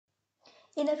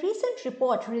In a recent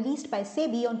report released by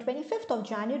SEBI on 25th of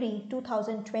January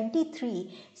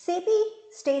 2023, SEBI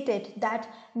stated that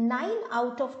 9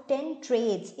 out of 10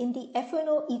 trades in the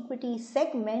F&O equity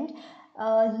segment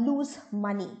lose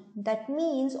money. That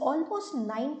means almost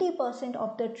 90%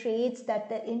 of the trades that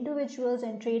the individuals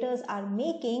and traders are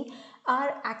making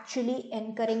are actually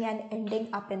incurring and ending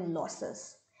up in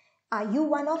losses. Are you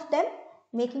one of them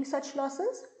making such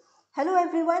losses? Hello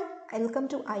everyone, welcome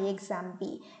to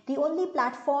iExamB, the only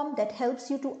platform that helps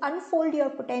you to unfold your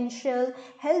potential,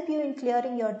 help you in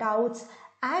clearing your doubts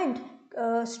and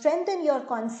strengthen your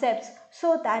concepts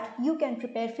so that you can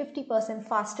prepare 50%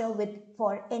 faster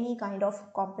for any kind of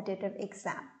competitive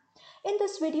exam. In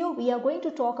this video, we are going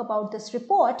to talk about this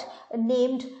report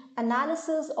named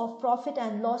Analysis of Profit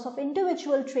and Loss of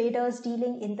Individual Traders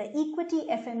Dealing in the Equity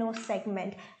F&O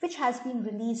Segment, which has been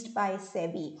released by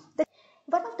SEBI.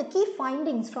 One of the key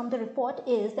findings from the report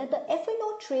is that the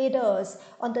F&O traders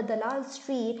on the Dalal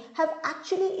Street have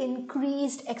actually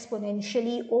increased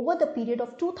exponentially over the period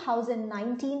of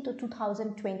 2019 to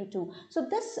 2022. So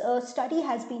this study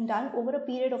has been done over a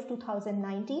period of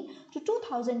 2019 to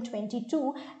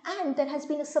 2022, and there has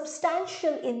been a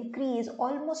substantial increase,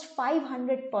 almost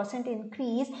 500%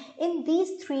 increase in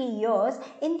these 3 years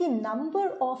in the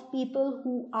number of people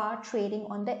who are trading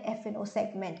on the F&O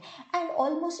segment, and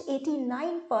almost 89%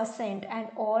 and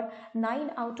or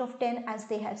 9 out of 10, as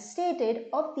they have stated,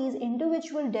 of these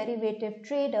individual derivative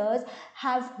traders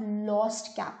have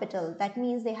lost capital. That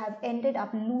means they have ended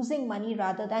up losing money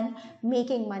rather than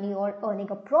making money or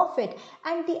earning a profit.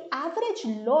 And the average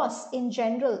loss in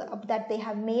general that they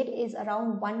have made is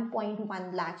around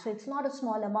 1.1 lakh. So it's not a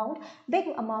small amount. Big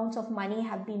amounts of money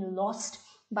have been lost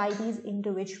by these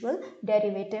individual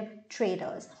derivative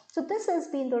traders. So this has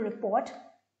been the report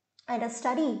and a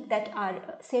study that our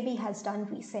SEBI has done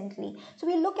recently. So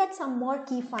we'll look at some more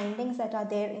key findings that are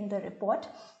there in the report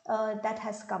that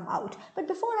has come out. But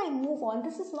before I move on,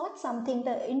 this is not something,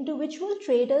 the individual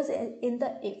traders in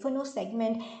the F&O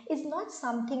segment is not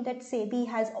something that SEBI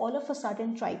has all of a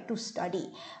sudden tried to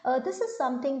study. This is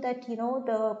something that,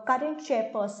 the current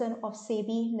chairperson of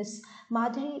SEBI, Ms.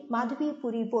 Madhavi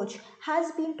Puri-Buch,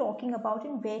 has been talking about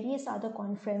in various other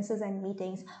conferences and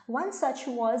meetings. One such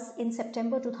was in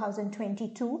September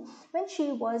 2022 when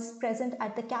she was present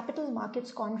at the Capital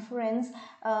Markets Conference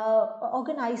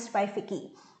organized by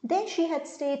FICCI. Then she had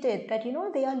stated that,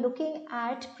 they are looking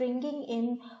at bringing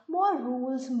in more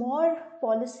rules, more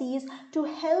policies to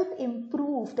help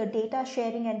improve the data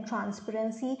sharing and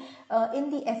transparency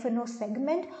in the F&O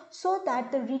segment, so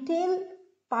that the retail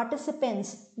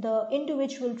participants, the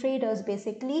individual traders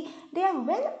basically, they are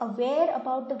well aware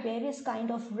about the various kind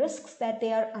of risks that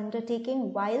they are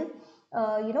undertaking while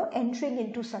entering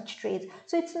into such trades.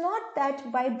 So it's not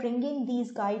that by bringing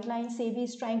these guidelines, SEBI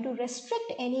is trying to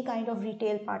restrict any kind of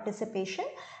retail participation,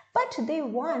 but they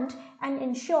want and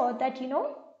ensure that,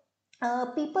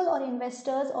 people or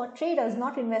investors or traders,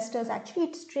 not investors, actually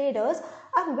it's traders,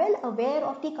 are well aware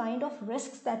of the kind of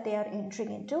risks that they are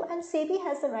entering into, and SEBI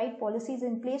has the right policies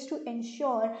in place to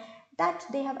ensure that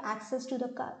they have access to the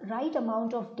right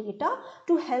amount of data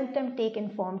to help them take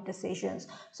informed decisions.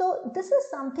 So this is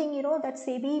something, that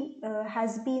SEBI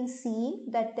has been seeing,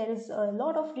 that there is a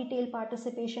lot of retail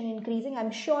participation increasing.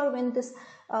 I'm sure when this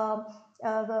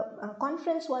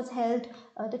conference was held,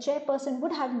 the chairperson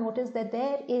would have noticed that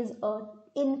there is an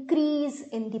increase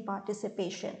in the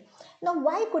participation. Now,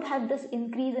 why could have this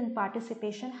increase in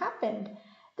participation happened?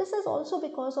 This is also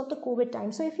because of the COVID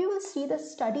time. So if you will see, the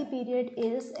study period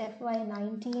is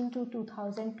FY19 to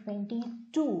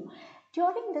 2022.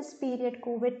 During this period,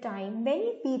 COVID time,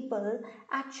 many people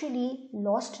actually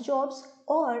lost jobs,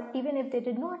 or even if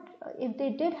they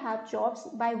did have jobs,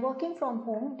 by working from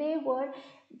home, they were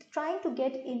trying to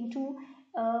get into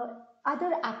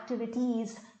other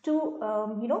activities to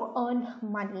earn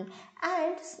money.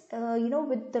 And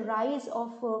with the rise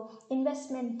of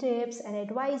investment tips and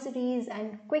advisories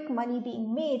and quick money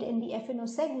being made in the F&O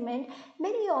segment,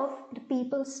 many of the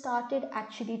people started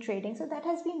actually trading. So that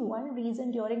has been one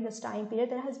reason during this time period.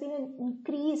 There has been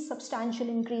an substantial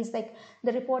increase, like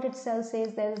the report itself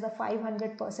says there is a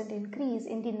 500% increase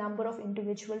in the number of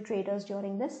individual traders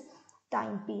during this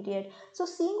time period. So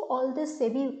seeing all this,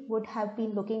 SEBI would have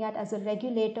been looking at as a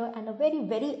regulator, and a very,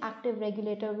 very active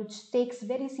regulator which takes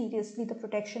very seriously the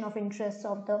protection of interests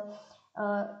of the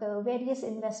various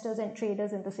investors and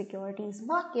traders in the securities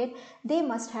market. They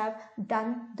must have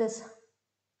done this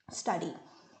study.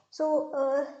 So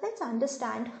let's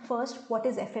understand first what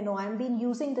is F&O. I've been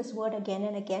using this word again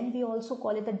and again. We also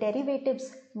call it the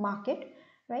derivatives market,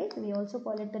 right? We also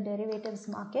call it the derivatives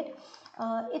market.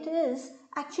 It is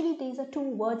actually these are two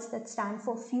words that stand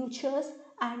for futures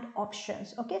and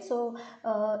options. Okay, so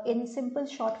in simple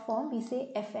short form we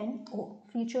say FNO,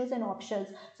 futures and options.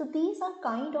 So these are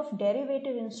kind of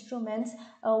derivative instruments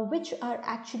which are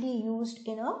actually used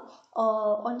in a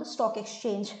on the stock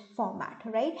exchange format,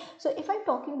 right? So if I'm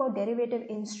talking about derivative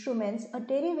instruments, a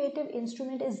derivative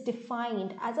instrument is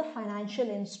defined as a financial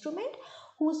instrument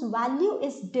whose value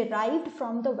is derived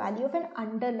from the value of an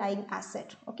underlying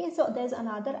asset. Okay, so there's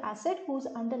another asset who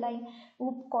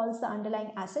calls the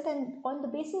underlying asset, and on the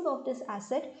basis of this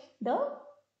asset, the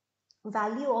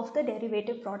value of the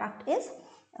derivative product is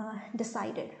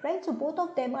decided, right? So both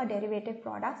of them are derivative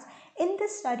products. In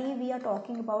this study, we are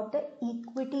talking about the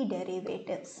equity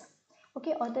derivatives,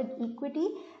 okay, or the equity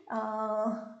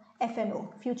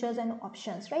FNO, futures and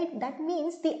options, right? That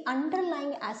means the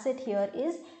underlying asset here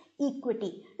is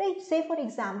equity, right? Say for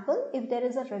example, if there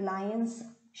is a Reliance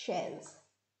shares,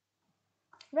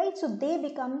 right, so they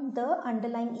become the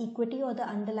underlying equity or the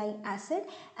underlying asset,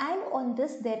 and on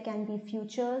this there can be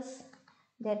futures,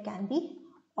 there can be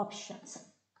options.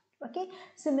 Okay,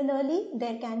 similarly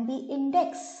there can be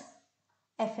index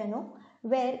FNO,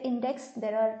 where index,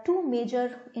 there are two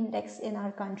major index in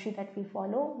our country that we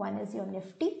follow. One is your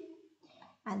Nifty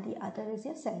and the other is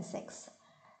your Sensex,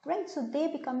 right? So they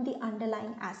become the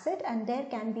underlying asset, and there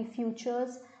can be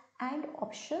futures and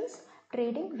options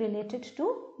trading related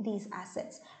to these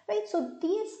assets, right? So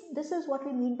this is what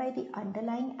we mean by the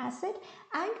underlying asset,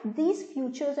 and these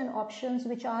futures and options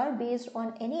which are based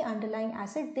on any underlying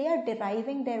asset, they are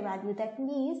deriving their value. That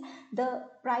means the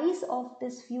price of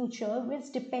this future is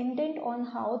dependent on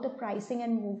how the pricing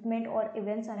and movement or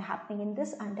events are happening in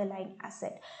this underlying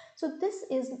asset. So this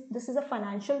is a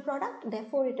financial product,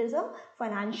 therefore it is a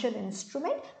financial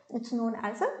instrument. It's known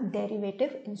as a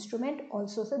derivative instrument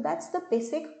also. So that's the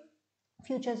basic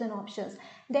futures and options.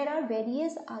 There are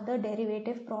various other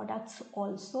derivative products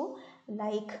also,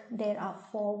 like there are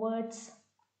forwards,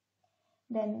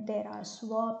 then there are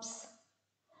swaps,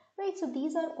 right? So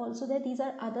these are also there. These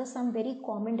are other some very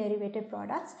common derivative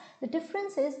products. The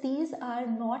difference is these are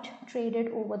not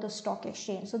traded over the stock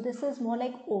exchange. So this is more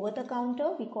like over the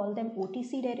counter. We call them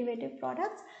OTC derivative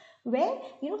products, where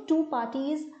two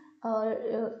parties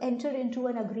enter into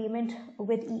an agreement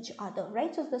with each other,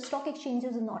 right? So the stock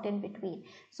exchanges is not in between.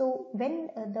 So when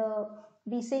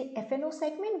we say FNO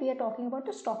segment, we are talking about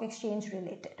the stock exchange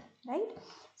related, right?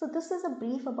 So this is a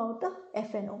brief about the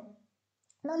FNO.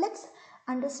 Now let's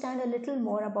understand a little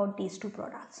more about these two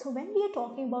products. So when we are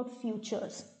talking about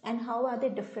futures and how are they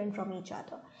different from each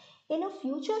other, in a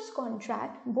futures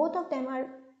contract, both of them are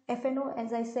FNO,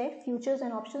 as I said, futures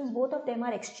and options, both of them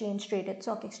are exchange traded,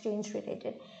 stock exchange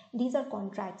related. These are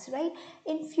contracts, right?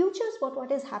 In futures,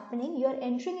 what is happening, you are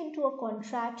entering into a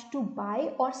contract to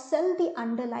buy or sell the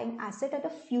underlying asset at a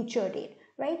future date,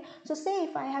 right? So say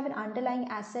if I have an underlying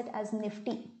asset as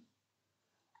Nifty,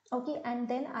 okay, and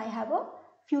then I have a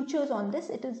futures on this,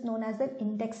 it is known as the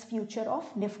index future of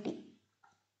Nifty.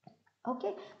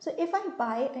 Okay, so if I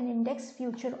buy an index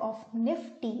future of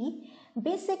Nifty,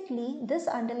 basically this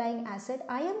underlying asset,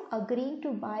 I am agreeing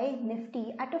to buy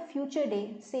Nifty at a future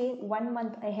day, say 1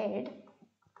 month ahead,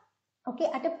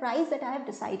 okay, at a price that I have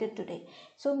decided today.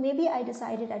 So maybe I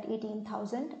decided at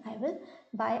 18,000, I will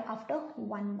buy after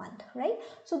 1 month, right?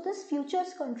 So this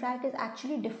futures contract is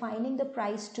actually defining the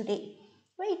price today,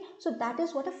 right? So that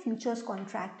is what a futures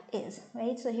contract is,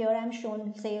 right? So here I'm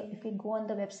shown, say if we go on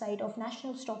the website of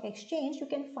National Stock Exchange, you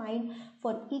can find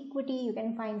for equity, you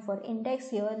can find for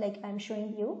index. Here, like I'm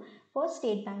showing you, for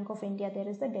State Bank of India, there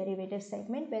is the derivative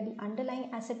segment where the underlying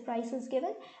asset price is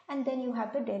given, and then you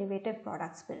have the derivative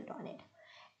products built on it.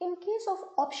 In case of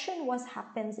option, what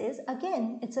happens is,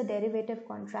 again, it's a derivative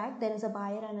contract. There is a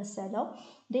buyer and a seller.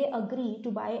 They agree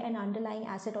to buy an underlying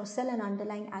asset or sell an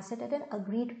underlying asset at an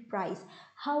agreed price.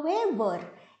 However,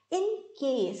 in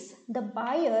case the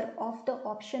buyer of the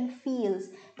option feels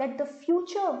that the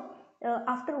future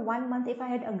after 1 month, if I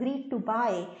had agreed to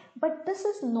buy, but this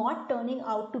is not turning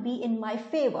out to be in my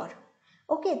favor,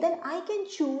 okay, then I can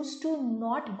choose to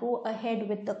not go ahead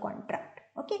with the contract.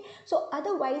 Okay, so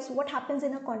otherwise what happens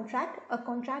in a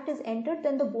contract is entered,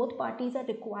 then the both parties are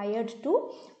required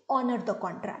to honor the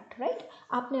contract, right?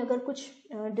 आपने अगर कुछ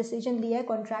decision लिया है,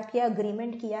 contract या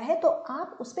agreement किया है, तो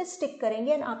आप उस पर स्टिक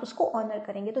करेंगे एंड आप उसको ऑनर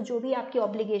करेंगे. तो जो भी आपकी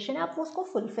ऑब्लिगेशन है आप उसको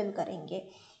फुलफिल करेंगे,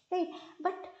 राइट?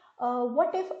 बट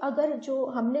व्हाट इफ अगर जो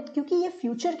हमने, क्योंकि ये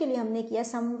फ्यूचर के लिए हमने किया,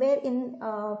 somewhere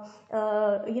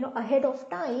in ahead of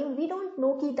time, we don't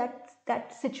know कि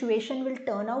that situation will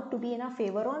turn out to be in our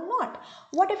favor or not.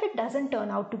 What if it doesn't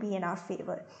turn out to be in our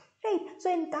favor? right?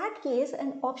 So in that case,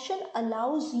 an option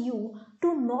allows you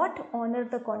to not honor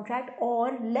the contract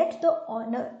or let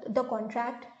the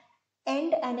contract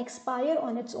end and expire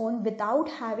on its own without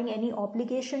having any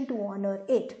obligation to honor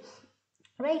it,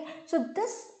 right? So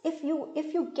this, if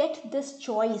you get this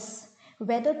choice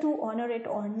whether to honor it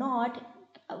or not,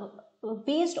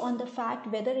 based on the fact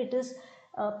whether it is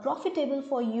profitable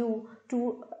for you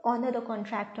to honor the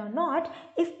contract or not,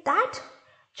 if that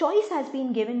choice has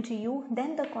been given to you,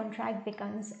 then the contract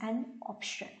becomes an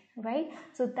option, right?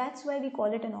 So that's why we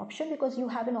call it an option, because you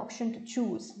have an option to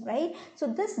choose, right? So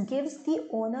this gives the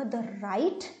owner the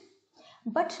right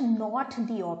but not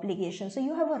the obligation. So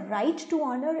you have a right to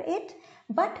honor it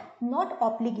but not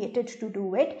obligated to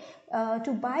do it,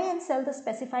 to buy and sell the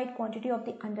specified quantity of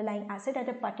the underlying asset at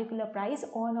a particular price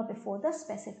on or before the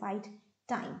specified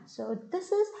time. So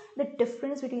this is the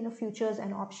difference between the futures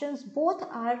and options. Both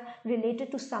are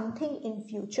related to something in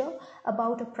future,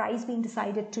 about a price being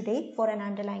decided today for an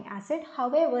underlying asset.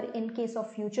 However, in case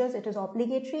of futures, it is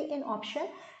obligatory. In option,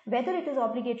 whether it is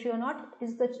obligatory or not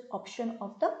is the option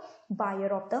of the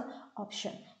buyer of the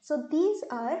option. So these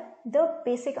are the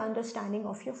basic understanding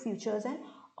of your futures and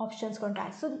options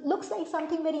contracts. So it looks like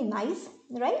something very nice,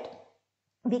 right?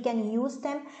 We can use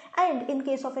them, and in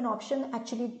case of an option,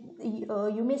 actually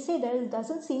you may say there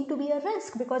doesn't seem to be a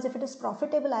risk, because if it is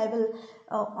profitable I will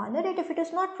honor it, if it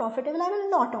is not profitable I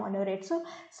will not honor it. So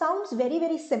sounds very,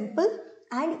 very simple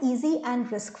and easy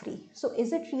and risk free. So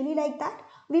is it really like that?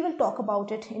 We will talk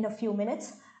about it in a few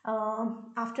minutes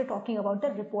after talking about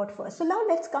the report first. So now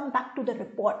let's come back to the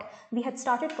report. We had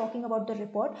started talking about the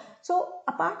report. So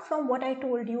apart from what I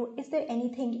told you, is there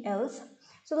anything else?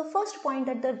 So the first point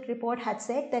that the report had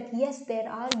said that yes, there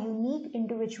are unique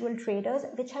individual traders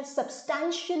which have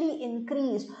substantially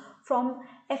increased from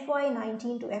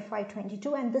FY19 to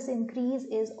FY22, and this increase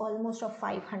is almost of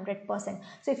 500%.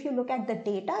 So if you look at the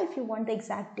data, if you want the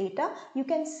exact data, you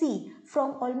can see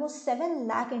from almost 7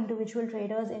 lakh individual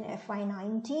traders in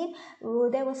FY19,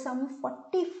 there were some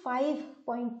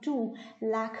 45.2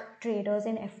 lakh traders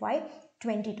in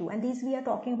FY22, and these we are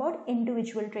talking about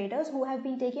individual traders who have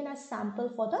been taken as sample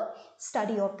for the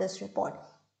study of this report,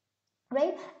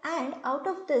 right? And out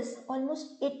of this,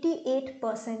 almost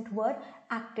 88% were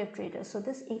active traders. So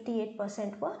this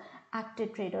 88% were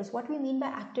active traders. What we mean by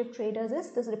active traders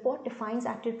is, this report defines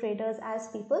active traders as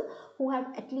people who have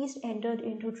at least entered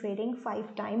into trading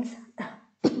 5 times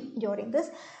during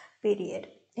this period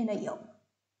in a year.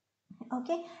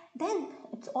 Okay, then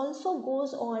it also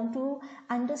goes on to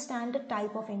understand the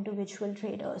type of individual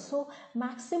traders. So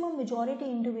maximum majority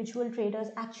individual traders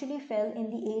actually fell in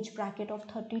the age bracket of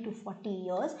 30 to 40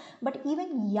 years, but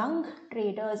even young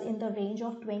traders in the range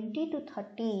of 20 to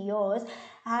 30 years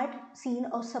had seen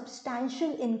a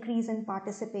substantial increase in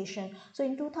participation. So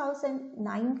in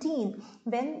 2019,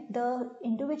 when the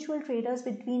individual traders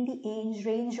between the age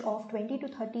range of 20 to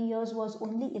 30 years was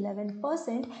only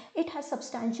 11%, it has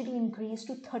substantially increased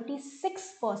to 36%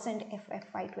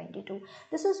 FY22.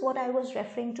 This is what I was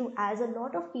referring to, as a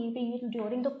lot of people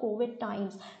during the COVID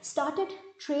times started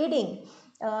trading,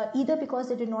 either because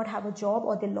they did not have a job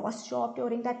or they lost job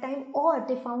during that time, or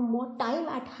they found more time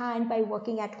at hand by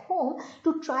working at home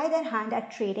to try their hand at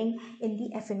trading in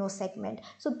the F&O segment.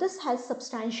 So this has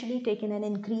substantially taken an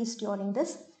increase during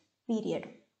this period.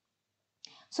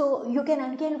 So you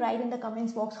can again write in the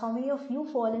comments box how many of you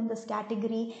fall in this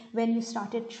category when you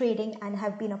started trading and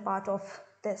have been a part of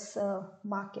this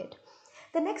market.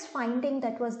 The next finding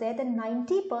that was there, that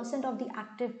 90% of the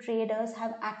active traders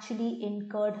have actually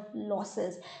incurred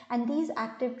losses, and these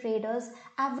active traders,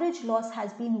 average loss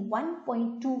has been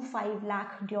 1.25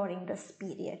 lakh during this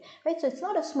period, right? So it's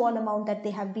not a small amount that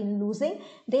they have been losing.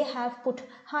 They have put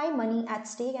high money at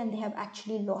stake and they have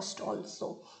actually lost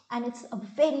also, and it's a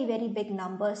very, very big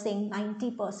number, saying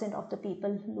 90% of the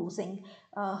people losing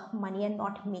money and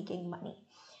not making money,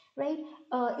 right?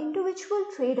 Individual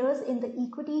traders in the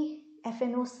equity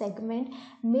F&O segment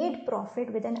made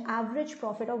profit with an average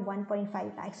profit of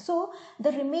 1.5 lakhs. So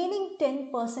the remaining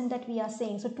 10% that we are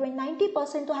saying, so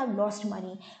 90% to have lost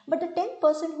money, but the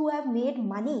 10% who have made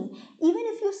money, even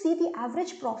if you see the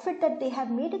average profit that they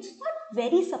have made, it's not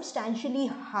very substantially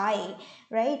high,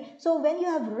 right? So when you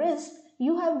have risk,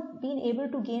 you have been able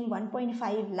to gain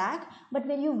 1.5 lakh, but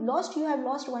when you have lost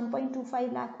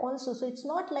 1.25 lakh also. So it's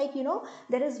not like,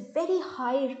 there is very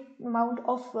high amount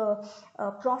of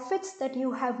profits that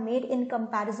you have made in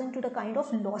comparison to the kind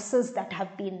of losses that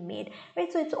have been made,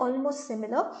 right? So it's almost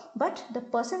similar, but the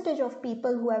percentage of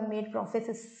people who have made profits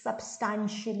is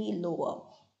substantially lower.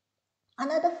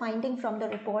 Another finding from the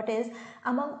report is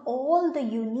among all the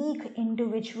unique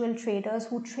individual traders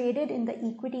who traded in the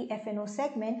equity F&O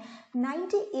segment,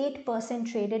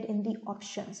 98% traded in the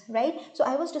options, right? So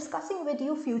I was discussing with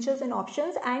you futures and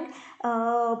options, and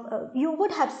you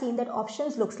would have seen that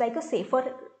options looks like a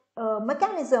safer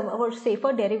mechanism or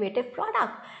safer derivative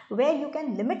product where you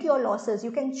can limit your losses. You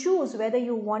can choose whether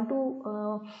you want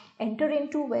to enter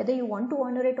into, whether you want to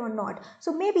honor it or not.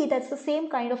 So maybe that's the same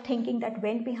kind of thinking that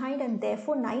went behind, and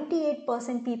therefore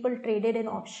 98% people traded in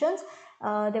options.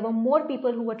 There were more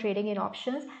people who were trading in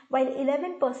options, while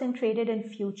 11% traded in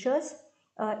futures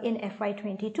in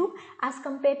FY22 as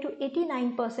compared to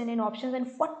 89% in options and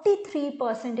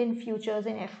 43% in futures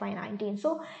in FY19.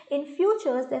 So in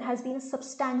futures there has been a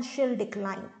substantial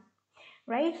decline,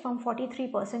 right, from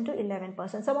 43% to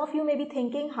 11%. Some of you may be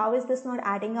thinking, how is this not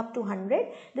adding up to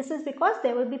 100? This is because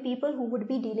there will be people who would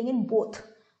be dealing in both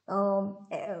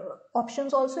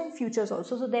options also and futures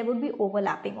also, so there would be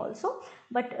overlapping also,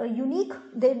 but unique,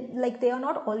 they are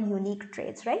not all unique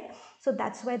trades, right? So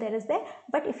that's why there is there.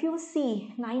 But if you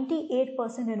see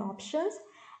 98% in options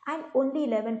and only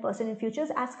 11% in futures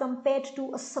as compared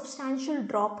to a substantial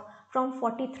drop from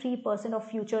 43% of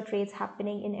future trades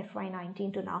happening in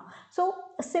FY19 to now. So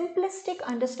a simplistic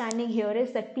understanding here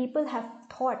is that people have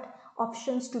thought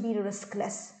options to be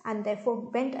riskless and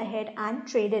therefore went ahead and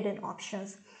traded in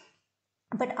options.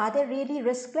 But are they really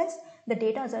riskless? The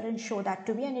data doesn't show that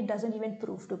to be, and it doesn't even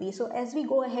prove to be. So as we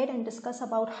go ahead and discuss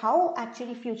about how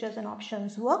actually futures and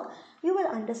options work, you will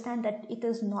understand that it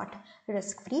is not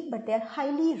risk-free, but they are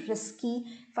highly risky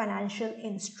financial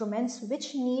instruments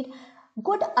which need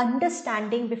good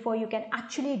understanding before you can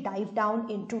actually dive down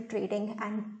into trading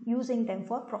and using them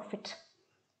for profit.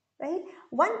 Right?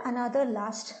 One another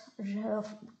last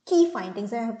key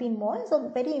findings, there have been more, so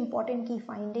very important key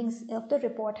findings of the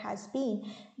report has been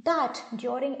that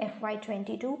during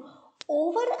FY22,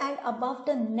 over and above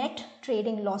the net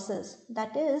trading losses,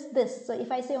 that is this, so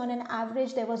if I say on an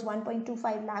average there was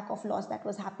 1.25 lakh of loss that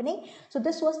was happening, so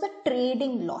this was the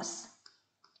trading loss.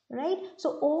 Right?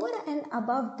 So over and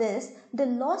above this, the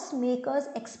loss makers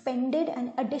expended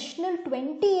an additional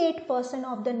 28%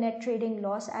 of the net trading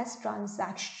loss as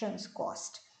transactions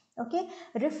cost, okay,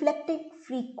 reflecting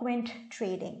frequent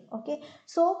trading. Okay,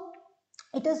 so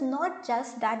it is not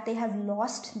just that they have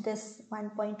lost this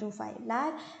 1.25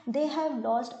 lakh, they have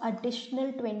lost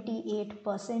additional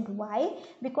 28%. Why?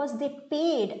 Because they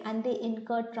paid and they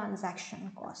incurred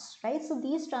transaction costs, right? So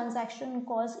these transaction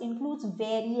costs includes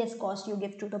various costs you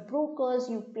give to the brokers,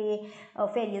 you pay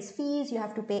various fees, you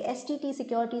have to pay STT,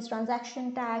 securities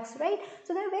transaction tax, right?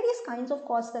 So there are various kinds of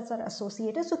costs that are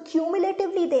associated. So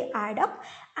cumulatively they add up,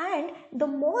 and the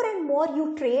more and more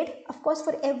you trade, of course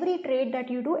for every trade that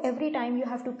you do, every time you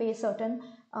have to pay certain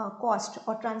cost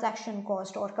or transaction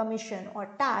cost or commission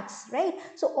or tax, right?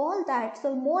 So all that,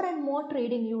 so more and more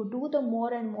trading you do, the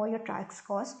more and more your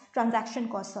transaction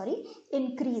cost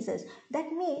increases.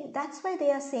 That's why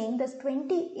they are saying this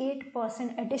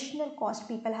 28% additional cost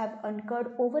people have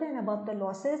incurred over and above the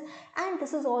losses, and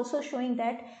this is also showing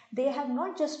that they have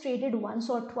not just traded once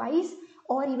or twice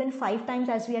or even 5 times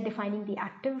as we are defining the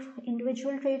active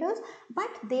individual traders, but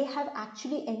they have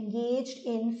actually engaged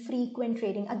in frequent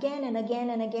trading again and again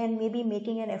and again, maybe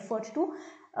making an effort to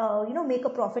make a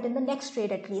profit in the next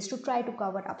trade at least to try to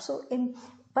cover up. So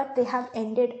but they have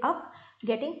ended up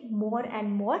getting more and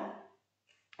more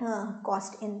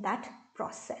cost in that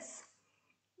process,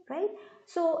 right?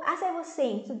 So as I was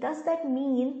saying, so does that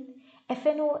mean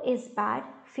F&O is bad,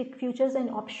 futures and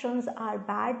options are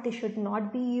bad, they should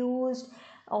not be used,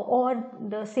 or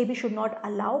the SEBI should not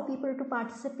allow people to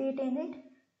participate in it?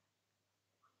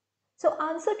 So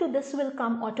answer to this will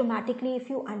come automatically if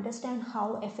you understand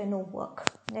how F&O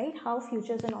work, right? How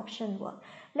futures and options work.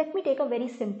 Let me take a very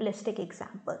simplistic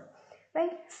example,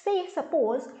 right?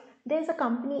 Suppose there's a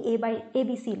company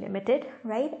ABC Limited,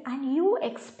 right? And you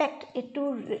expect it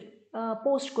to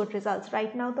post good results.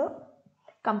 Right now the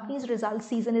company's results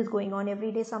season is going on.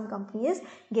 Every day some company is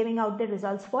giving out the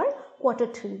results for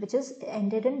Q3, which is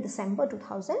ended in December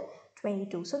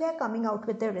 2022. So they are coming out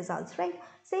with their results, right?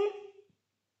 Say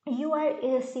you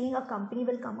are seeing a company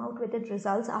will come out with its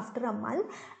results after a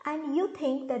month, and you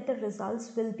think that the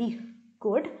results will be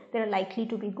good, they're likely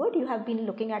to be good. You have been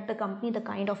looking at the company, the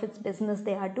kind of its business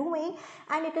they are doing,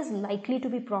 and it is likely to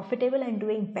be profitable and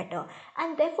doing better,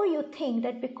 and therefore you think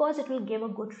that because it will give a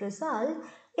good result,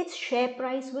 its share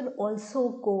price will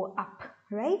also go up,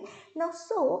 right? Now,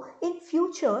 so in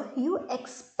future you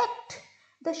expect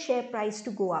the share price to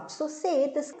go up. So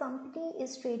say this company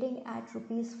is trading at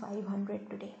rupees 500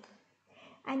 today,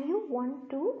 and you want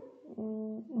to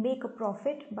make a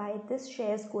profit by this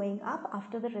shares going up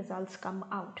after the results come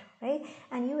out, right?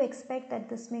 And you expect that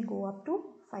this may go up to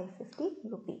 550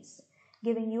 rupees,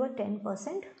 giving you a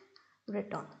 10%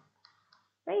 return,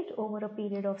 right, over a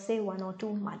period of say 1 or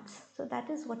 2 months. So that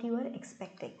is what you are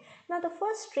expecting. Now the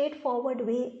first straightforward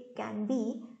way can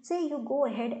be, say you go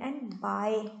ahead and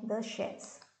buy the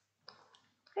shares,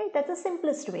 right? That's the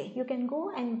simplest way. You can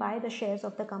go and buy the shares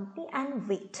of the company and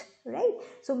wait, right?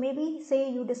 So maybe say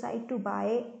you decide to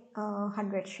buy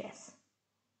 100 shares,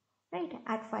 right,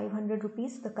 at 500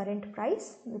 rupees, the current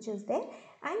price which is there,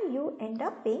 and you end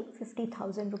up paying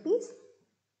 50,000 rupees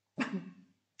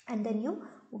and then you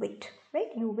wait,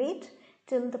 right? You wait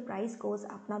till the price goes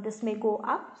up. Now this may go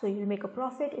up, so you'll make a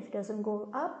profit. If it doesn't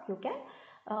go up, you can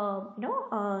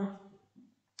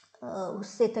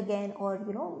sit again, or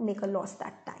make a loss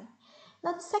that time.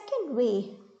 Now the second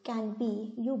way can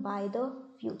be you buy the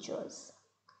futures,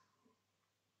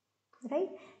 right?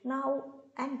 Now,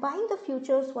 and buying the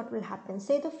futures, what will happen?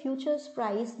 Say the futures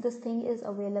price, this thing is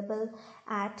available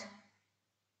at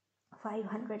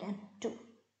 502.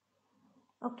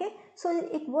 Okay, so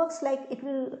it works like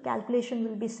calculation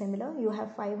will be similar. You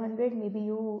have 500, maybe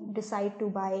you decide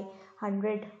to buy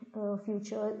 100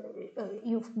 futures.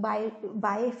 You buy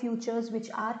futures which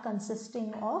are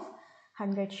consisting of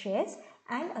 100 shares,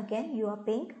 and again you are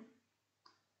paying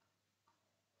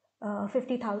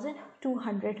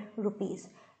 50,200 rupees.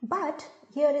 But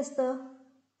here is the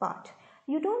part: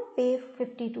 you don't pay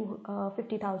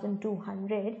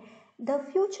 50,200. The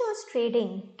futures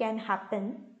trading can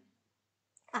happen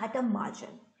at a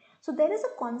margin. So there is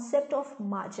a concept of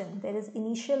margin. There is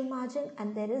initial margin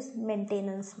and there is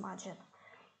maintenance margin,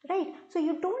 right? So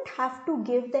you don't have to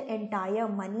give the entire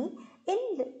money.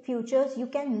 In futures, you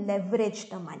can leverage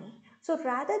the money. So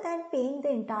rather than paying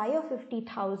the entire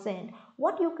 50,000,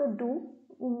 what you could do,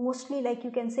 mostly, like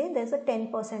you can say there's a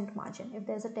 10% margin. If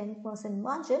there's a 10%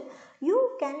 margin,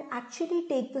 you can actually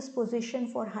take this position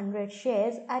for 100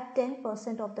 shares at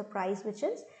 10% of the price, which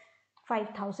is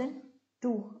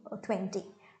 5,220,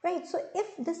 right? So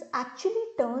if this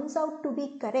actually turns out to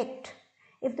be correct,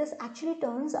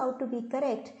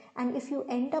 and if you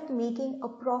end up making a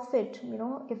profit,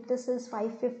 if this is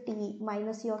 550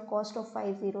 minus your cost of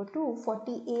 502,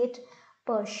 48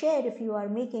 per share if you are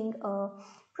making a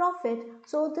profit.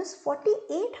 So this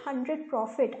 4,800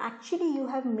 profit actually you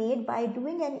have made by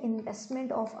doing an investment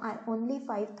of only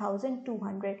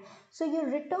 5,200. So your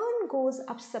return goes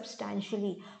up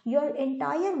substantially. Your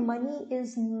entire money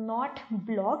is not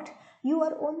blocked. You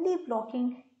are only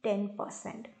blocking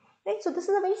 10%. Right, so this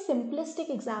is a very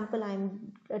simplistic example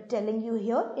I'm telling you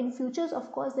here. In futures,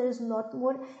 of course, there is a lot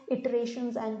more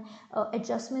iterations and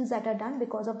adjustments that are done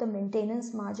because of the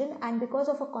maintenance margin and because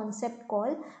of a concept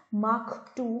called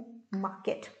mark to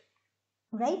market.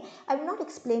 Right, I will not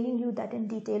explaining you that in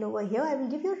detail over here. I will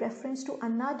give you a reference to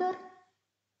another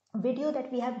video that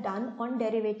we have done on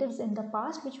derivatives in the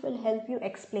past, which will help you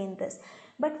explain this.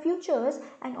 But futures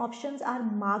and options are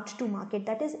marked to market.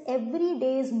 That is, every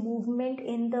day's movement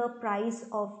in the price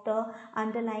of the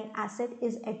underlying asset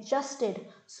is adjusted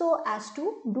so as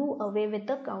to do away with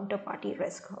the counterparty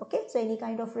risk. Okay, so any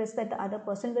kind of risk that the other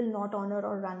person will not honor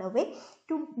or run away,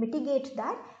 to mitigate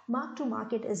that, mark to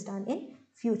market is done in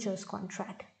futures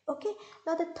contract. Okay,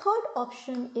 now the third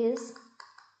option is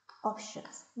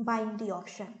options, buying the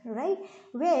option, right,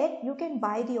 where you can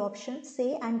buy the option,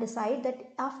 say, and decide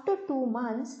that after 2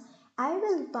 months I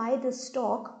will buy the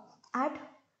stock at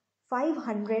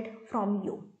 500 from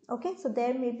you. Okay, so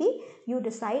there may be, you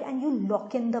decide and you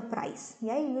lock in the price.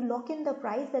 Yeah, you lock in the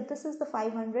price that this is the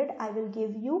 500 I will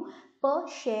give you per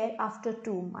share after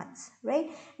 2 months,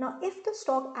 right? Now if the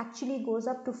stock actually goes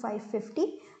up to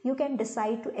 550, you can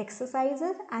decide to exercise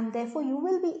it, and therefore you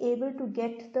will be able to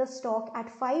get the stock at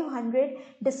 500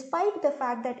 despite the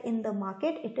fact that in the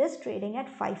market it is trading at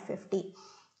 550.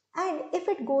 And if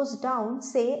it goes down,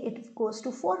 say it goes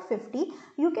to 450,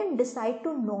 you can decide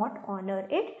to not honor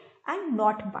it and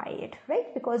not buy it,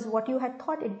 right? Because what you had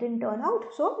thought, it didn't turn out,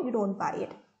 so you don't buy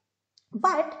it.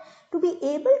 But to be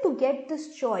able to get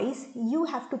this choice, you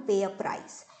have to pay a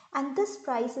price, and this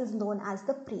price is known as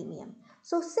the premium.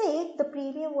 So say the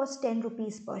premium was 10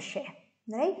 rupees per share,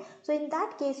 right? So in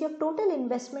that case, your total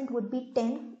investment would be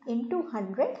 10 into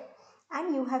 100,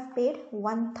 and you have paid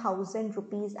 1,000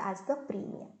 rupees as the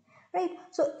premium, right?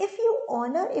 So if you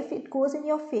honor, if it goes in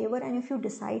your favor, and if you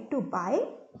decide to buy,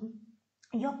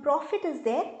 your profit is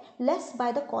there less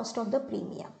by the cost of the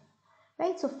premium,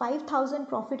 right? So 5,000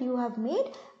 profit you have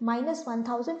made minus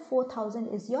 1,000, 4,000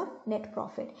 is your net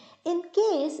profit. In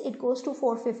case it goes to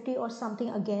 450 or something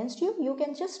against you, you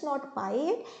can just not buy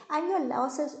it and your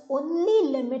loss is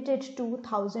only limited to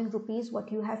 1,000 rupees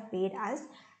what you have paid as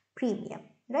premium,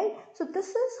 right? So this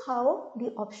is how the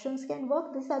options can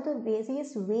work. These are the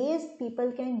various ways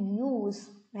people can use,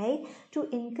 right, to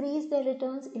increase their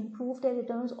returns, improve their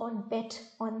returns, or bet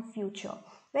on future.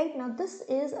 Right now, this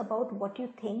is about what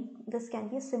you think. This can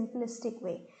be a simplistic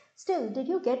way. Still, did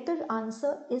you get the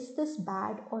answer? Is this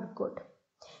bad or good?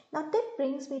 Now, that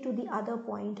brings me to the other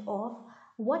point of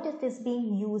what it is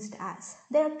being used as.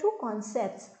 There are two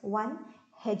concepts, one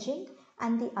hedging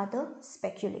and the other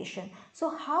speculation.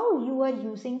 So how you are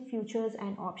using futures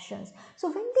and options.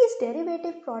 So when these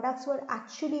derivative products were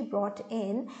actually brought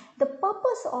in, the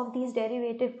purpose of these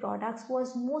derivative products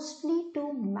was mostly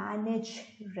to manage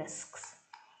risks.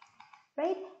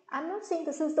 Right? I'm not saying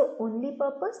this is the only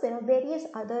purpose. There are various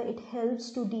other. It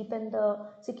helps to deepen the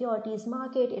securities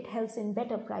market. It helps in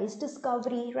better price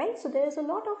discovery, right? So there is a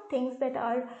lot of things that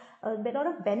are, a lot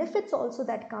of benefits also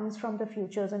that comes from the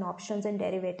futures and options and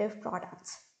derivative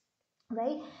products,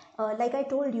 right? Like I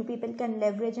told you, people can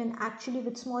leverage and actually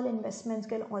with small investments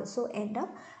can also end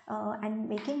up and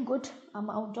making good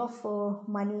amount of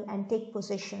money and take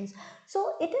positions.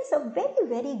 So it is a very,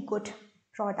 very good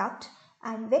product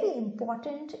and very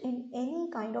important in any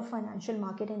kind of financial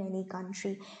market in any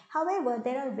country. However,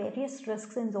 there are various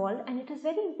risks involved and it is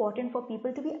very important for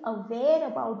people to be aware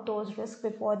about those risks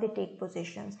before they take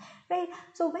positions, right?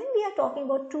 So when we are talking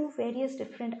about two various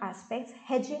different aspects,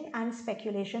 hedging and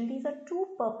speculation, these are two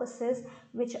purposes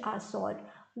which are solved.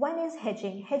 One is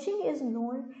hedging. Hedging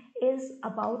is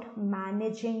about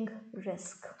managing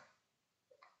risk,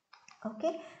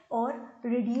 okay, or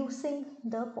reducing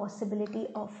the possibility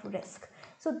of risk.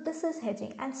 So this is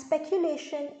hedging, and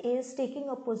speculation is taking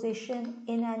a position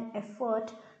in an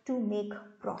effort to make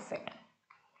profit,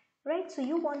 right? So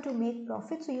you want to make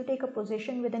profit, so you take a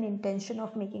position with an intention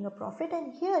of making a profit,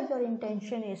 and here your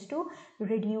intention is to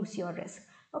reduce your risk.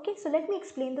 Okay, so let me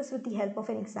explain this with the help of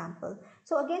an example.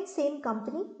 So again, same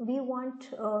company, we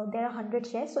want, there are 100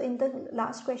 shares. So in the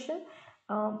last question,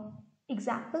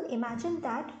 example, imagine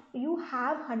that you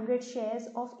have 100 shares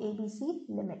of ABC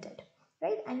Limited,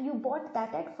 right? And you bought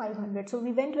that at 500. So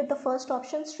we went with the first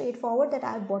option, straightforward, that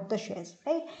I have bought the shares,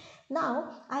 right? Now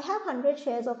I have 100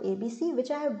 shares of ABC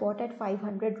which I have bought at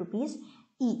 500 rupees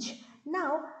each.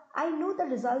 Now I know the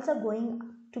results are going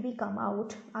to be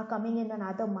coming in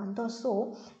another month or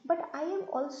so, but I am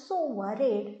also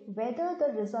worried whether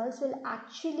the results will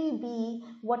actually be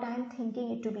what I am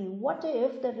thinking it to be. What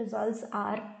if the results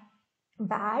are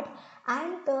bad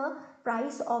and the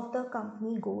price of the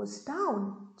company goes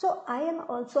down? So I am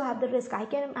also have the risk.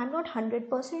 I'm not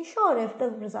 100% sure if the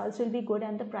results will be good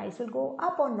and the price will go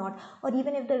up or not, or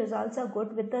even if the results are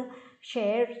good, with the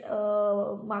share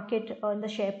market the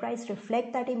share price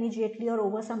reflect that immediately or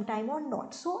over some time or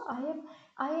not. So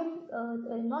I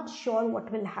am not sure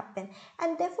what will happen,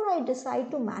 and therefore I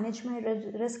decide to manage my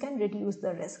risk and reduce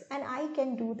the risk, and I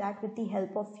can do that with the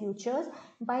help of futures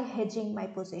by hedging my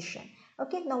position.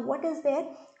 Okay, now what is there?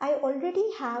 I already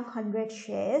have 100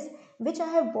 shares which I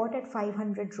have bought at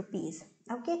 500 rupees.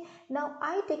 Okay, now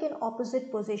I take an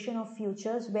opposite position of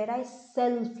futures where I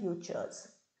sell futures.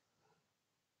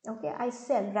 Okay, I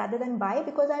sell rather than buy,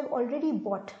 because I've already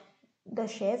bought the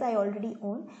shares, I already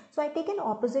own. So I take an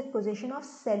opposite position of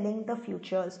selling the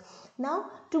futures.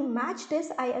 Now to match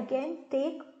this, I again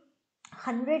take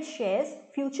 100 shares.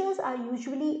 Futures are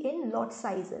usually in lot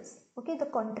sizes. Okay, the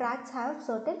contracts have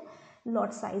certain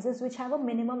lot sizes which have a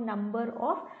minimum number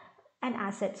of an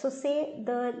asset. So say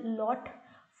the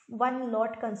one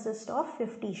lot consists of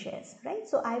 50 shares, right?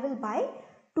 So I will buy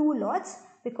 2 lots,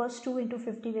 because 2 into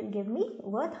 50 will give me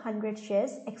worth 100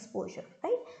 shares exposure,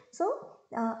 right? So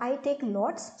I take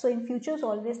lots. So in futures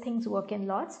always things work in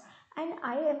lots, and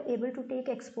I am able to take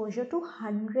exposure to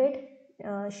 100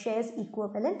 shares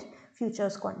equivalent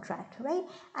futures contract, right?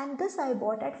 And this I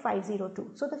bought at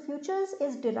 502. So the futures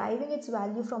is deriving its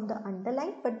value from the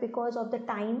underlying, but because of the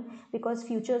time, because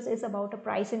futures is about a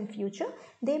price in future,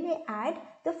 they may add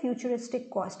the futuristic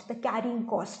cost, the carrying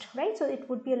cost, right? So it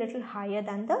would be a little higher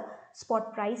than the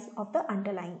spot price of the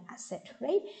underlying asset,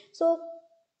 right? So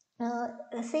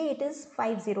say it is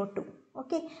 502.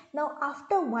 Okay, now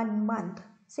after 1 month,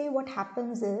 say what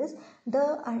happens is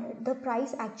the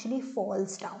price actually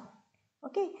falls down.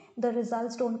 Okay, the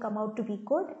results don't come out to be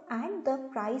good, and the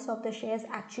price of the shares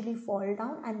actually fall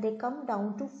down and they come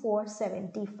down to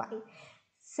 475.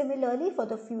 Similarly, for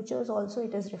the futures also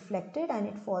it is reflected and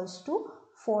it falls to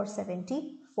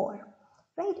 474,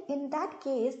 right? In that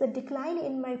case, the decline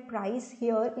in my price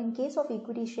here in case of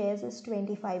equity shares is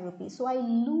 25 rupees. So I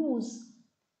lose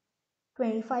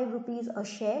 25 rupees a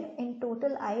share. In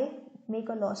total, I make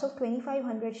a loss of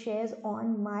 2500 shares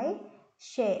on my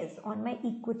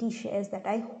equity shares that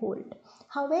I hold.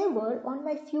 However, on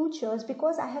my futures,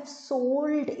 because I have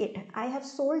sold it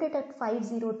at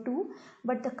 502,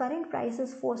 but the current price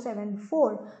is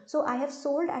 474. So I have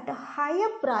sold at a higher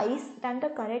price than the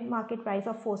current market price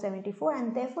of 474,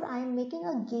 and therefore I am making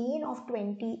a gain of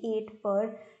 28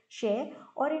 per share,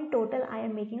 or in total I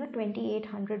am making a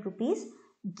 2800 rupees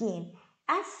gain.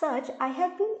 As such, I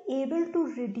have been able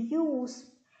to reduce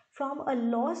from a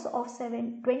loss of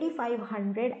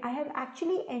 2500, I have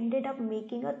actually ended up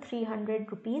making a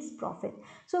 300 rupees profit.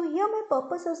 So here my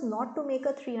purpose is not to make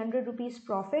a 300 rupees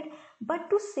profit, but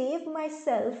to save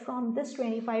myself from this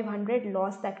 2500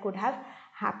 loss that could have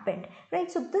happened,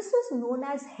 right? So this is known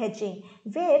as hedging,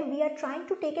 where we are trying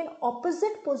to take an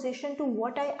opposite position to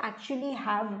what I actually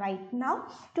have right now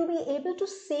to be able to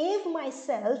save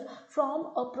myself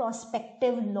from a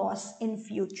prospective loss in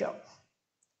future.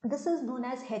 This is known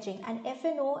as hedging, and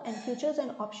F&O and futures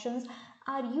and options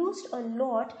are used a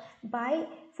lot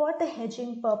for the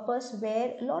hedging purpose,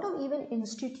 where a lot of even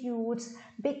institutes,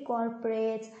 big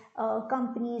corporates,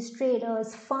 companies,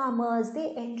 traders, farmers,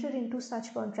 they enter into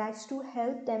such contracts to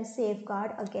help them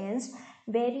safeguard against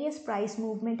various price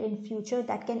movement in future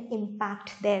that can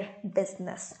impact their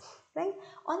business, right?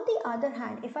 On the other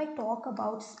hand, if I talk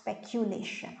about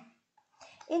speculation,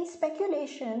 in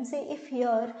speculation, say if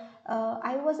here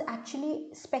I was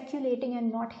actually speculating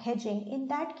and not hedging, in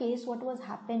that case what was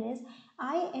happen is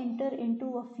I enter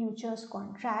into a futures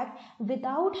contract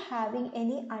without having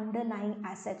any underlying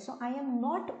asset. So I am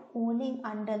not owning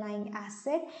underlying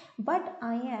asset, but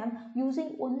I am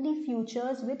using only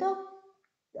futures with a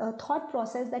thought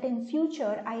process that in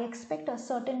future I expect a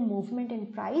certain movement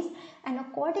in price, and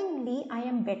accordingly I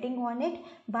am betting on it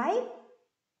by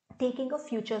taking a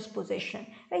futures position,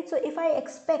 right? So if I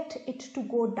expect it to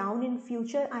go down in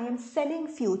future, I am selling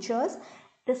futures.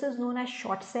 This is known as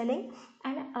short selling,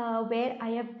 and where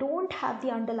I don't have the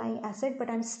underlying asset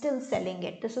but I'm still selling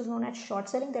it. This is known as short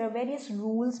selling. There are various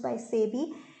rules by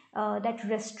SEBI that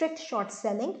restrict short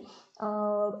selling,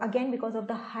 again because of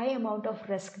the high amount of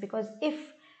risk, because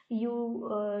if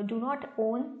you do not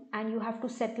own and you have to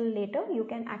settle later, you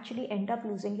can actually end up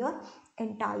losing your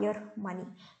entire money.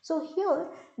 So here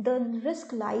the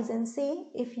risk lies in, say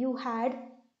if you had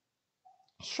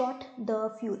short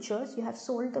the futures, you have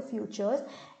sold the futures,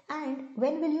 and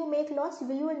when will you make loss?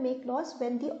 You will make loss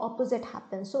when the opposite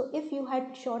happens. So if you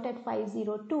had short at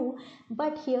 502,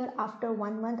 but here after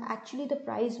 1 month actually the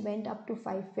price went up to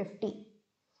 550.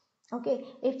 Okay,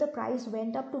 if the price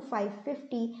went up to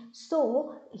 550,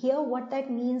 so here what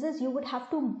that means is you would have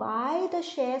to buy the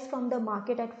shares from the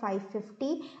market at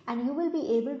 550 and you will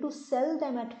be able to sell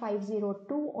them at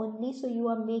 502 only. So you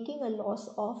are making a loss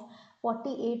of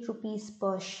 48 rupees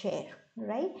per share,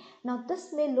 right? Now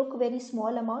this may look very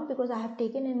small amount because I have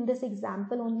taken in this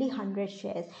example only 100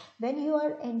 shares. When you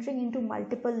are entering into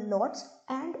multiple lots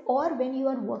and or when you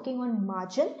are working on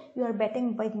margin, you are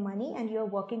betting big money and you are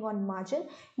working on margin,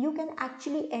 you can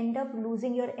actually end up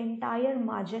losing your entire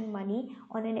margin money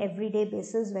on an everyday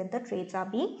basis when the trades are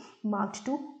being marked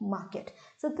to market.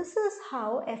 So this is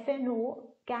how F&O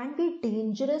can be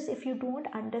dangerous if you don't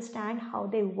understand how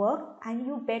they work and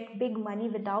you bet big money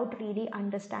without really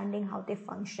understanding how they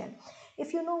function.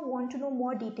 If you want to know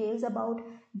more details about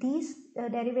these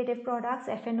derivative products,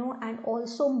 F&O, and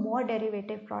also more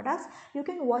derivative products, you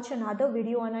can watch another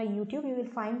video on our YouTube. You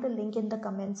will find the link in the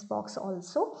comments box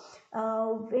also,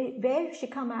 where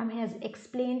Shikha ma'am has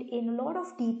explained in a lot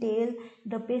of detail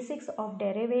the basics of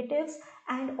derivatives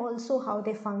and also how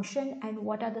they function and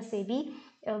what are the SEBI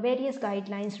various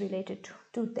guidelines related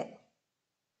to them.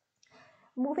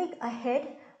 Moving ahead,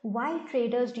 why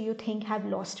traders do you think have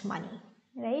lost money?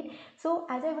 Right? So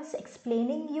as I was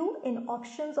explaining you, in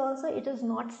options also it is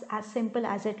not as simple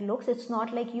as it looks. It's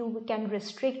not like you can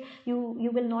restrict,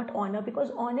 you will not honor, because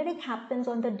honoring happens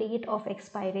on the date of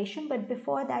expiration, but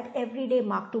before that everyday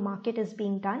mark to market is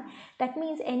being done. That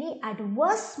means any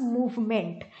adverse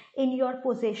movement in your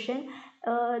position,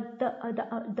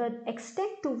 the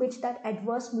extent to which that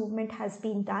adverse movement has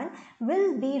been done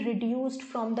will be reduced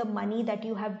from the money that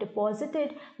you have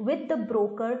deposited with the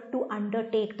broker to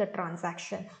undertake the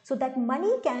transaction. So that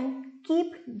money can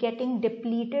keep getting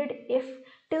depleted if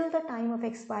till the time of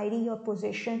expiry your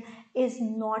position is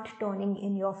not turning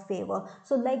in your favor.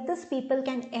 So like this, people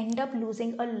can end up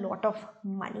losing a lot of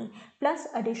money. Plus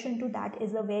addition to that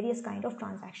is the various kind of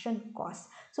transaction costs.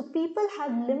 So people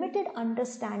have limited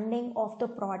understanding of the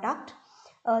product.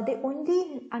 They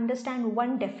only understand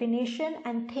one definition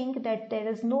and think that there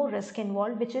is no risk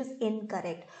involved, which is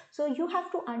incorrect. So you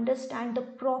have to understand the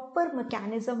proper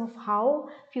mechanism of how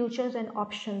futures and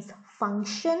options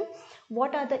function,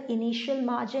 what are the initial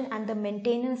margin and the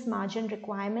maintenance margin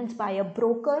requirements by a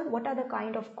broker, what are the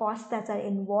kind of costs that are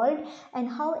involved, and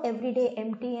how everyday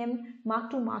MTM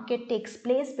mark to market takes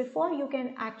place before you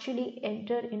can actually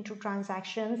enter into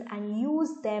transactions and use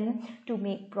them to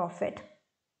make profit.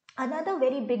 Another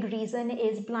very big reason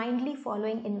is blindly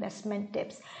following investment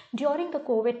tips. During the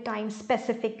COVID time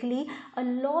specifically, a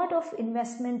lot of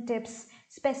investment tips,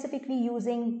 specifically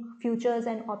using futures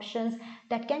and options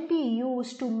that can be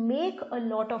used to make a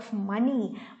lot of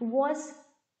money, was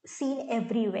seen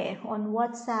everywhere on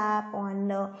WhatsApp,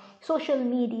 on social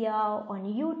media, on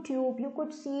YouTube. You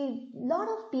could see a lot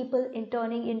of people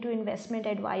turning into investment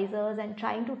advisors and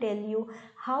trying to tell you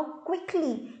how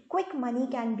quick money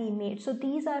can be made. So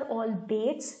these are all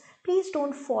baits. Please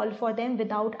don't fall for them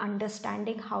without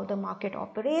understanding how the market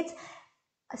operates.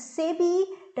 SEBI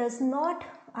does not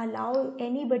allow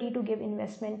anybody to give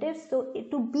investment tips. So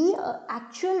to be an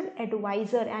actual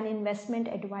advisor, an investment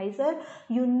advisor,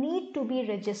 you need to be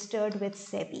registered with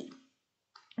SEBI,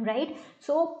 right?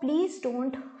 So please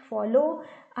don't follow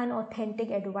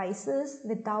unauthentic advices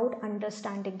without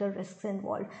understanding the risks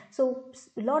involved. So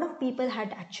a lot of people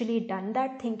had actually done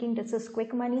that, thinking this is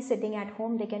quick money, sitting at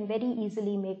home, they can very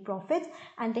easily make profits,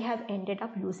 and they have ended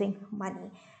up losing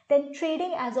money. Then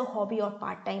trading as a hobby or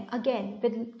part-time, again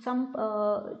with some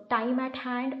time at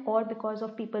hand, or because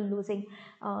of people losing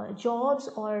jobs,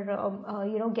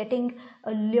 or getting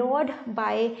lured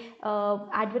by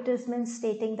advertisements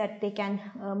stating that they can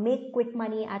make quick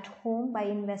money at home by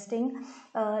investing.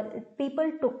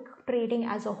 People took trading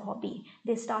as a hobby.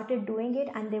 They started doing it,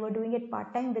 and they were doing it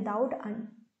part-time without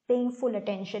paying full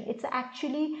attention. It's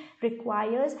actually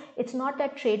requires, it's not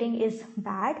that trading is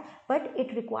bad, but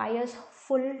it requires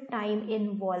full-time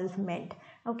involvement.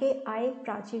 Okay,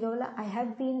 Prachi Agarwal, I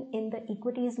have been in the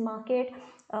equities market.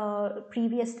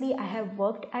 Previously I have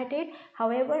worked at it.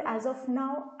 However, as of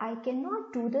now, I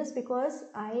cannot do this because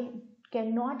I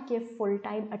cannot give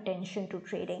full-time attention to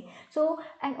trading. So,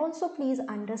 and also please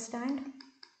understand,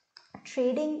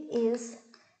 trading is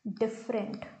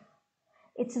different.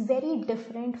 It's very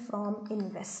different from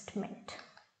investment,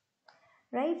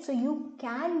 right? So you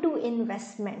can do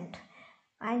investment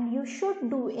and you should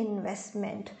do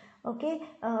investment, okay,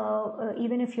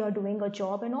 even if you're doing a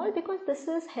job and all, because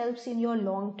this helps in your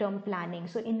long-term planning.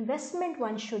 So investment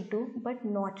one should do, but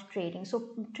not trading. So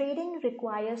trading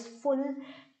requires full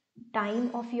time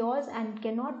of yours and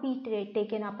cannot be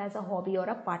taken up as a hobby or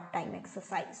a part-time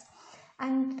exercise.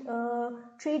 And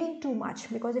trading too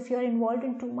much, because if you're involved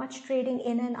in too much trading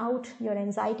in and out, your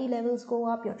anxiety levels go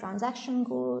up, your transaction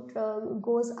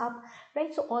goes up,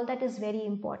 right? So all that is very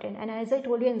important. And as I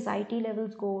told you, anxiety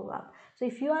levels go up. So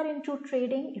if you are into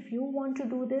trading, if you want to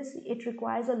do this, it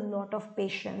requires a lot of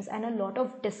patience and a lot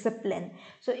of discipline.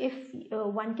 So if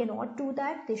one cannot do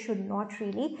that, they should not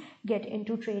really get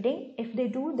into trading. If they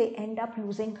do, they end up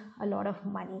losing a lot of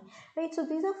money, right? So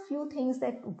these are few things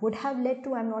that would have led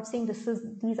to, I'm not saying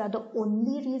these are the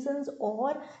only reasons,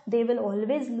 or they will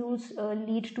always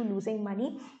lead to losing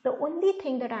money. The only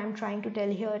thing that I'm trying to tell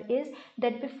here is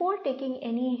that before taking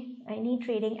any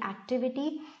trading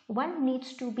activity, one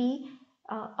needs to be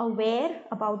aware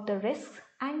about the risks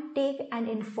and take an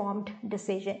informed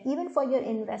decision. Even for your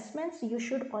investments, you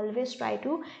should always try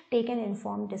to take an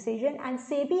informed decision. And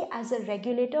SEBI, as a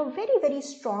regulator, very, very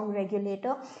strong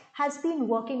regulator, has been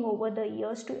working over the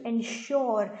years to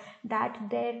ensure that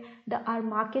our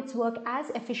markets work as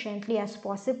efficiently as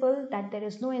possible, that there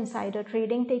is no insider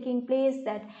trading taking place,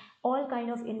 that all kind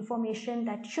of information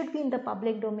that should be in the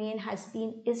public domain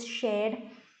is shared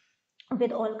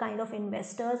with all kind of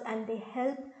investors, and they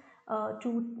help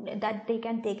that they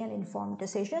can take an informed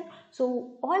decision.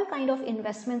 So all kind of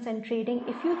investments and trading,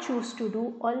 if you choose to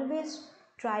do, always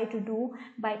try to do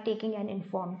by taking an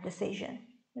informed decision,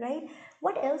 right?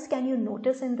 What else can you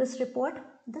notice in this report?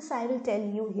 This I will tell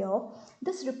you here.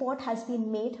 This report has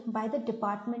been made by the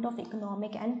Department of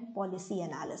Economic and Policy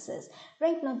Analysis.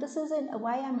 Right now, this is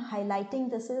why I'm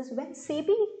highlighting this is when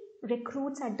SEBI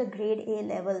recruits at the grade A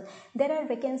level, there are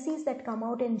vacancies that come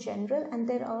out in general, and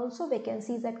there are also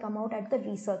vacancies that come out at the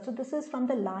research. So this is from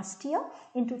the last year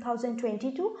in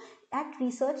 2022. At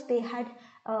research, they had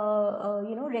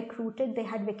recruited. They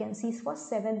had vacancies for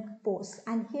 7 posts,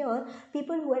 and here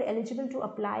people who are eligible to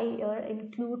apply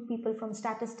include people from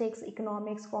statistics,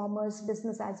 economics, commerce,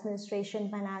 business administration,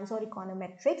 finance, or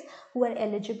econometrics, who are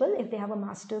eligible if they have a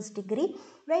master's degree,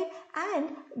 right?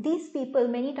 And these people,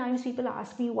 many times people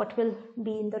ask me what will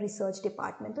be in the research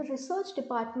department. The research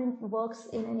department works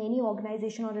in any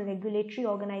organization or a regulatory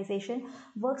organization,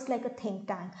 works like a think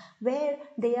tank, where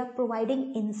they are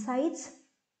providing insights.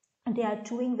 They are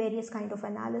doing various kind of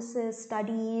analysis,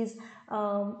 studies,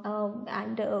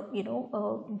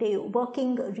 they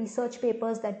working research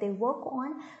papers that they work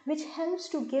on, which helps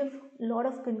to give a lot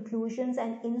of conclusions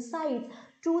and insights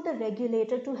to the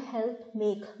regulator to help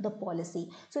make the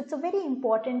policy. So it's a very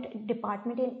important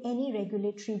department in any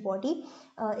regulatory body.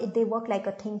 They work like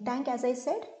a think tank, as I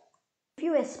said. If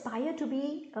you aspire to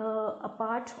be a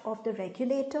part of the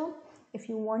regulator, if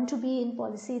you want to be in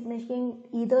policy making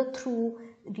either through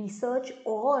research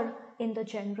or in the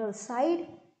general side,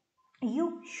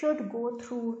 you should go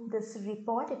through this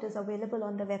report. It is available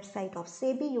on the website of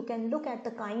SEBI. You can look at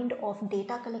the kind of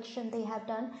data collection they have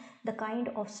done, the kind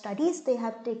of studies they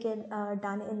have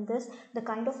done in this, the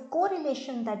kind of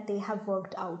correlation that they have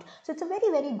worked out. So it's a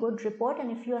very, very good report, and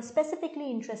if you are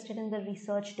specifically interested in the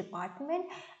research department,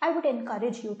 I would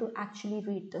encourage you to actually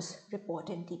read this report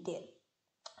in detail.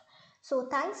 So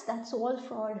thanks, that's all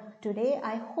for today.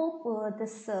 I hope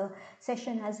this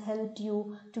session has helped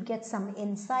you to get some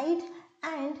insight,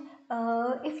 and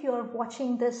if you're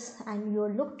watching this and you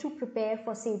look to prepare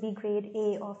for SEBI Grade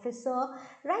A officer,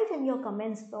 write in your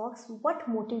comments box what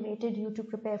motivated you to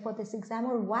prepare for this exam,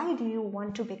 or why do you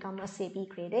want to become a SEBI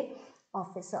Grade A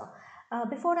officer.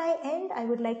 Before I end, I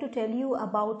would like to tell you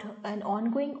about an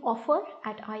ongoing offer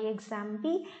at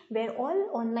iExamB, where all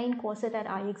online courses at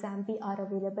iExamB are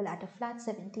available at a flat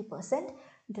 70%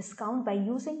 discount by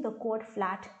using the code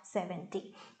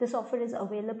FLAT70. This offer is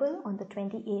available on the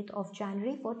 28th of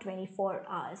January for 24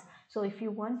 hours. So if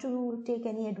you want to take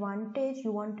any advantage,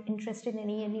 you want interested in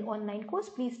any online course,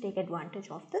 please take advantage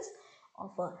of this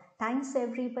offer. Thanks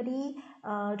everybody.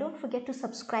 Don't forget to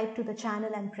subscribe to the channel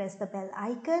and press the bell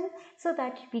icon so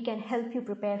that we can help you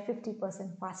prepare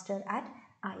 50% faster at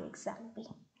iExamB.